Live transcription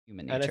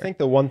human nature. And I think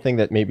the one thing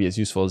that maybe is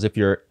useful is if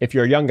you're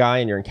a young guy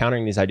and you're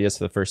encountering these ideas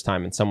for the first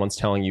time and someone's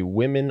telling you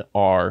women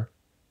are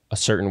a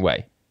certain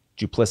way,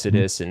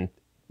 duplicitous and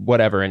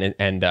whatever,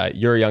 and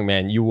you're a young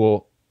man, you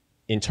will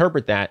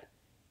interpret that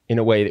in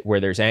a way where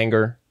there's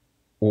anger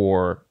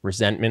or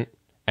resentment.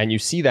 And you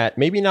see that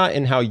maybe not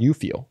in how you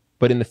feel,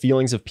 but in the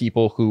feelings of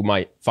people who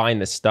might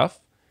find this stuff.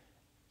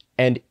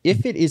 And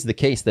if it is the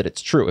case that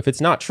it's true, if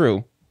it's not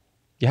true,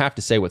 you have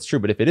to say what's true.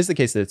 But if it is the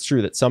case that it's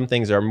true, that some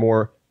things are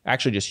more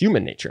actually just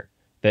human nature,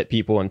 that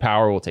people in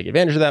power will take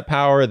advantage of that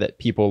power, that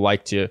people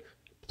like to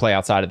play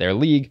outside of their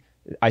league.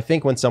 I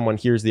think when someone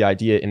hears the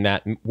idea in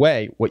that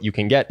way, what you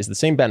can get is the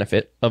same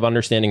benefit of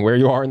understanding where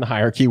you are in the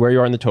hierarchy, where you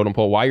are in the totem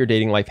pole, why your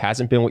dating life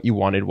hasn't been what you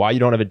wanted, why you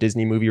don't have a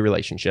Disney movie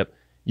relationship.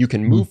 You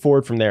can move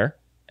forward from there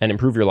and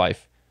improve your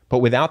life, but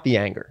without the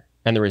anger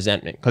and the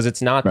resentment. Because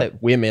it's not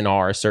that women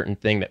are a certain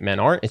thing that men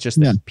aren't. It's just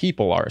that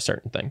people are a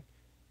certain thing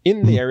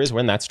in the areas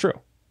when that's true.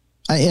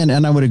 And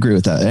I would agree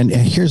with that. And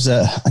here's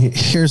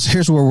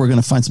where we're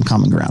going to find some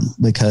common ground,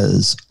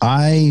 because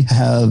I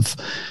have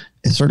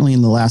certainly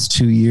in the last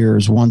 2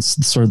 years, once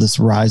sort of this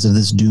rise of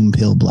this doom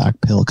pill, black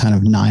pill kind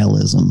of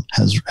nihilism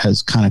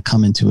has kind of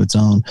come into its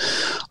own,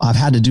 I've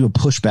had to do a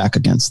pushback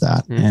against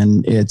that.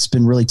 And it's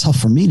been really tough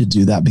for me to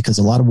do that, because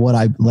a lot of what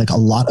I like, a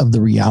lot of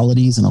the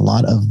realities and a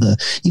lot of the,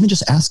 even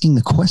just asking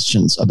the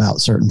questions about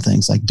certain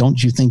things, like,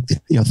 don't you think,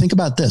 think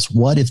about this,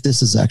 what if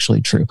this is actually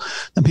true?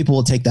 Then people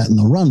will take that and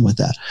they'll run with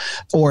that.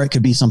 Or it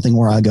could be something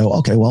where I go,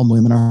 okay, well,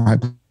 women are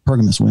hypergamous.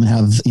 Women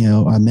have,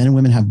 men and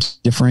women have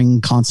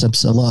differing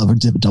concepts of love, or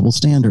double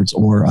standards,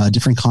 or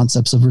different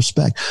concepts of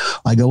respect.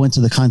 I go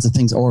into the kinds of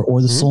things, or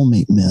the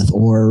soulmate myth,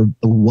 or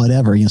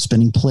whatever,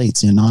 spinning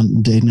plates,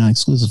 non-dating,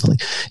 non-exclusively.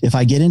 If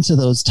I get into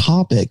those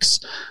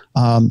topics,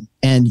 and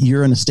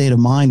you're in a state of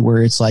mind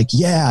where it's like,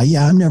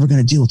 I'm never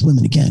going to deal with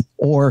women again,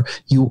 or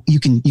you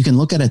can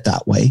look at it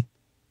that way.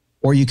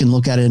 Or you can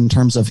look at it in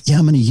terms of,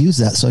 I'm going to use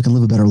that so I can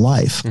live a better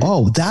life.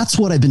 Oh, that's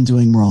what I've been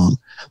doing wrong.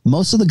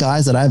 Most of the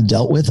guys that I've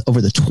dealt with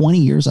over the 20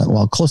 years,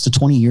 close to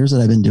 20 years that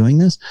I've been doing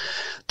this,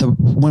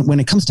 when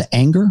it comes to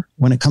anger,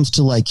 when it comes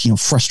to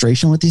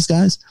frustration with these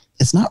guys,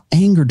 it's not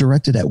anger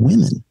directed at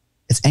women.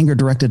 It's anger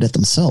directed at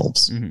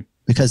themselves,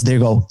 because they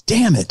go,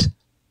 damn it,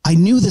 I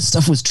knew this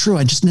stuff was true.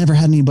 I just never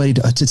had anybody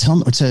to tell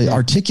me, or to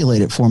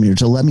articulate it for me, or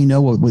to let me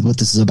know what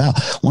this is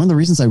about. One of the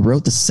reasons I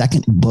wrote the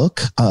second book,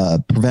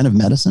 Preventive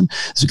Medicine,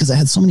 is because I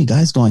had so many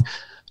guys going,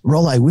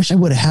 Rollo, I wish I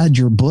would have had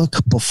your book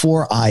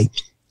before I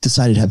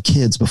decided to have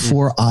kids,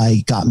 before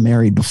I got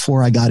married,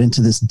 before I got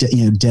into this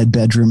dead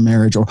bedroom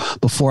marriage, or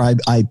before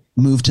I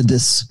moved to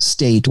this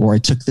state, or I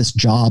took this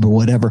job, or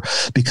whatever,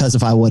 because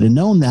if I would have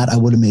known that, I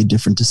would have made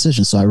different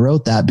decisions. So I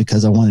wrote that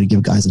because I wanted to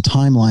give guys a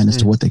timeline as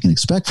to what they can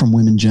expect from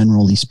women,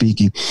 generally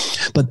speaking.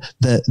 But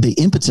the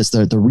impetus,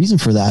 the reason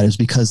for that is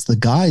because the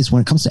guys,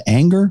 when it comes to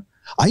anger,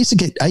 I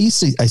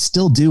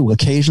still do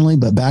occasionally,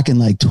 but back in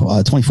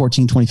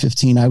 2014,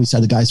 2015, I always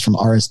had the guys from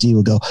RSD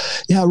would go,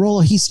 yeah, Rollo,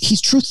 he's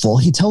truthful.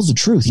 He tells the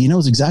truth. He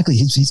knows exactly.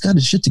 He's got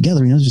his shit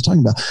together. He knows what he's talking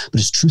about, but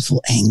it's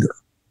truthful anger.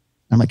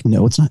 I'm like,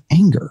 no, it's not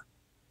anger.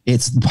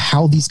 It's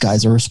how these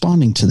guys are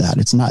responding to that.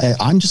 It's not,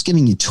 I'm just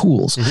giving you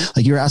tools.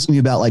 Like you're asking me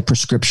about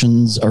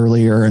prescriptions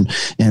earlier, and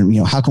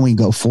how can we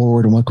go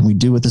forward, and what can we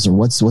do with this, or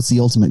what's the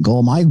ultimate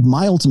goal?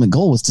 My ultimate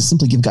goal was to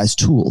simply give guys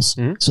tools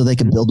so they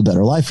can build a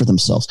better life for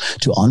themselves,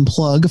 to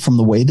unplug from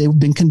the way they've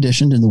been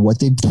conditioned and what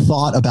they've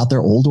thought about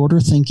their old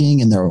order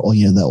thinking and their,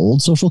 the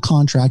old social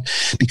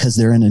contract, because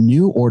they're in a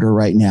new order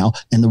right now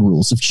and the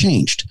rules have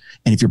changed.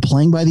 And if you're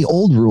playing by the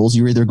old rules,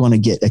 you're either going to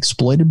get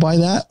exploited by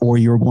that, or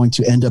you're going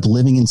to end up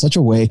living in such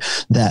a way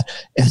that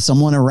if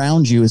someone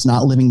around you is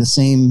not living the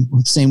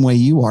same way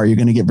you are, you're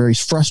going to get very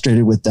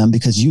frustrated with them,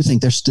 because you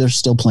think they're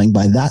still playing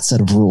by that set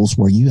of rules,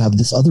 where you have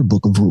this other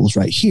book of rules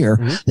right here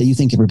that you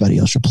think everybody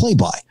else should play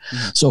by.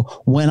 So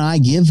when I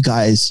give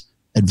guys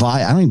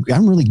advice, I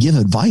don't really give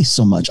advice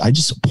so much. I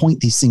just point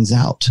these things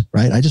out,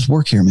 right? I just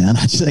work here, man.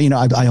 I just,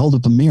 I hold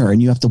up a mirror,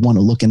 and you have to want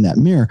to look in that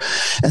mirror.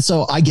 And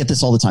so I get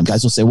this all the time.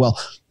 Guys will say, well,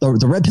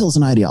 the red pill is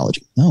an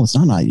ideology. No, it's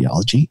not an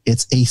ideology.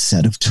 It's a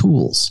set of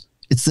tools.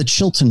 It's the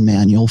Chilton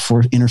manual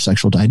for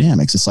intersexual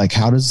dynamics. It's like,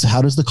 how does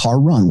the car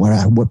run?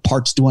 What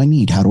parts do I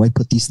need? How do I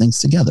put these things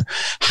together?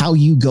 How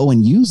you go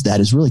and use that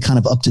is really kind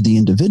of up to the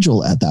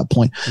individual at that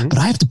point. But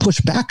I have to push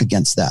back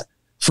against that.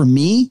 For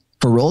me,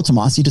 for Rollo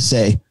Tomassi to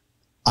say,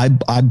 I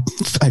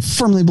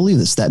firmly believe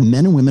this, that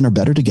men and women are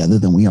better together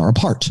than we are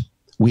apart.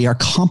 We are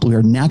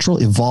natural,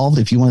 evolved,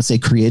 if you want to say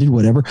created,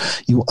 whatever,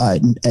 you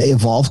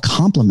evolve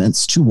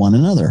complements to one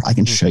another. I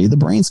can show you the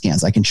brain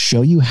scans. I can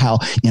show you how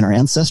in our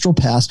ancestral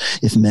past,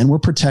 if men were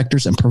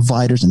protectors and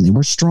providers and they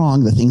were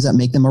strong, the things that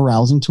make them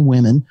arousing to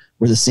women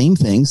were the same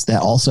things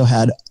that also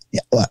had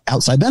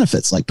outside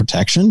benefits, like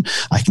protection.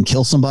 I can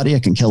kill somebody. I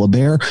can kill a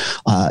bear.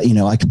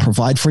 I can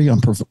provide for you.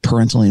 I'm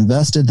parentally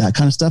invested, that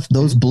kind of stuff.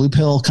 Those blue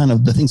pill kind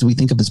of the things that we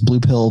think of as blue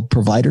pill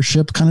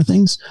providership kind of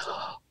things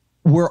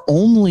were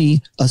only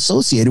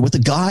associated with the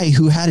guy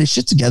who had his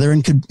shit together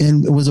and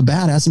was a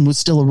badass and was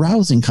still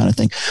arousing kind of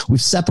thing.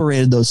 We've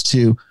separated those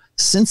two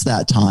since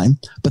that time,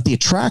 but the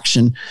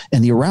attraction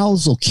and the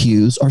arousal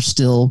cues are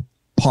still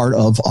part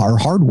of our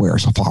hardware,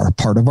 so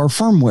part of our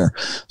firmware.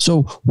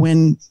 So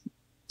when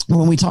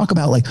we talk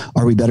about like,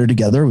 are we better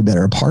together? Are we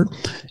better apart?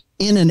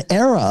 In an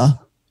era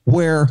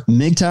where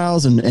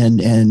MGTOWs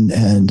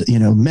and you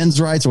know,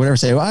 men's rights or whatever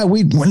say,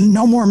 we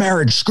no more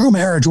marriage, screw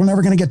marriage, we're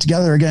never going to get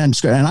together again.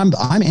 And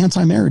I'm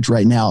anti-marriage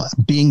right now,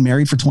 being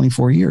married for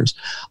 24 years.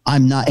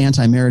 I'm not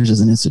anti-marriage as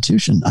an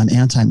institution. I'm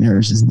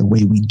anti-marriage as the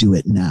way we do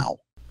it now.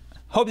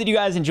 Hope that you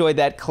guys enjoyed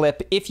that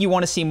clip. If you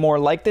want to see more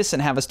like this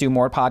and have us do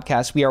more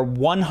podcasts, we are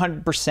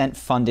 100%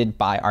 funded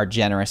by our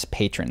generous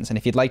patrons. And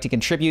if you'd like to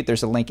contribute,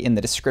 there's a link in the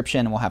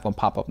description, and we'll have one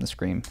pop up on the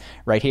screen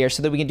right here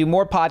so that we can do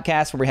more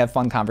podcasts where we have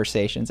fun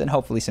conversations and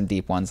hopefully some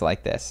deep ones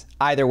like this.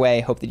 Either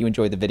way, hope that you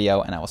enjoyed the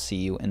video, and I will see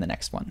you in the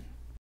next one.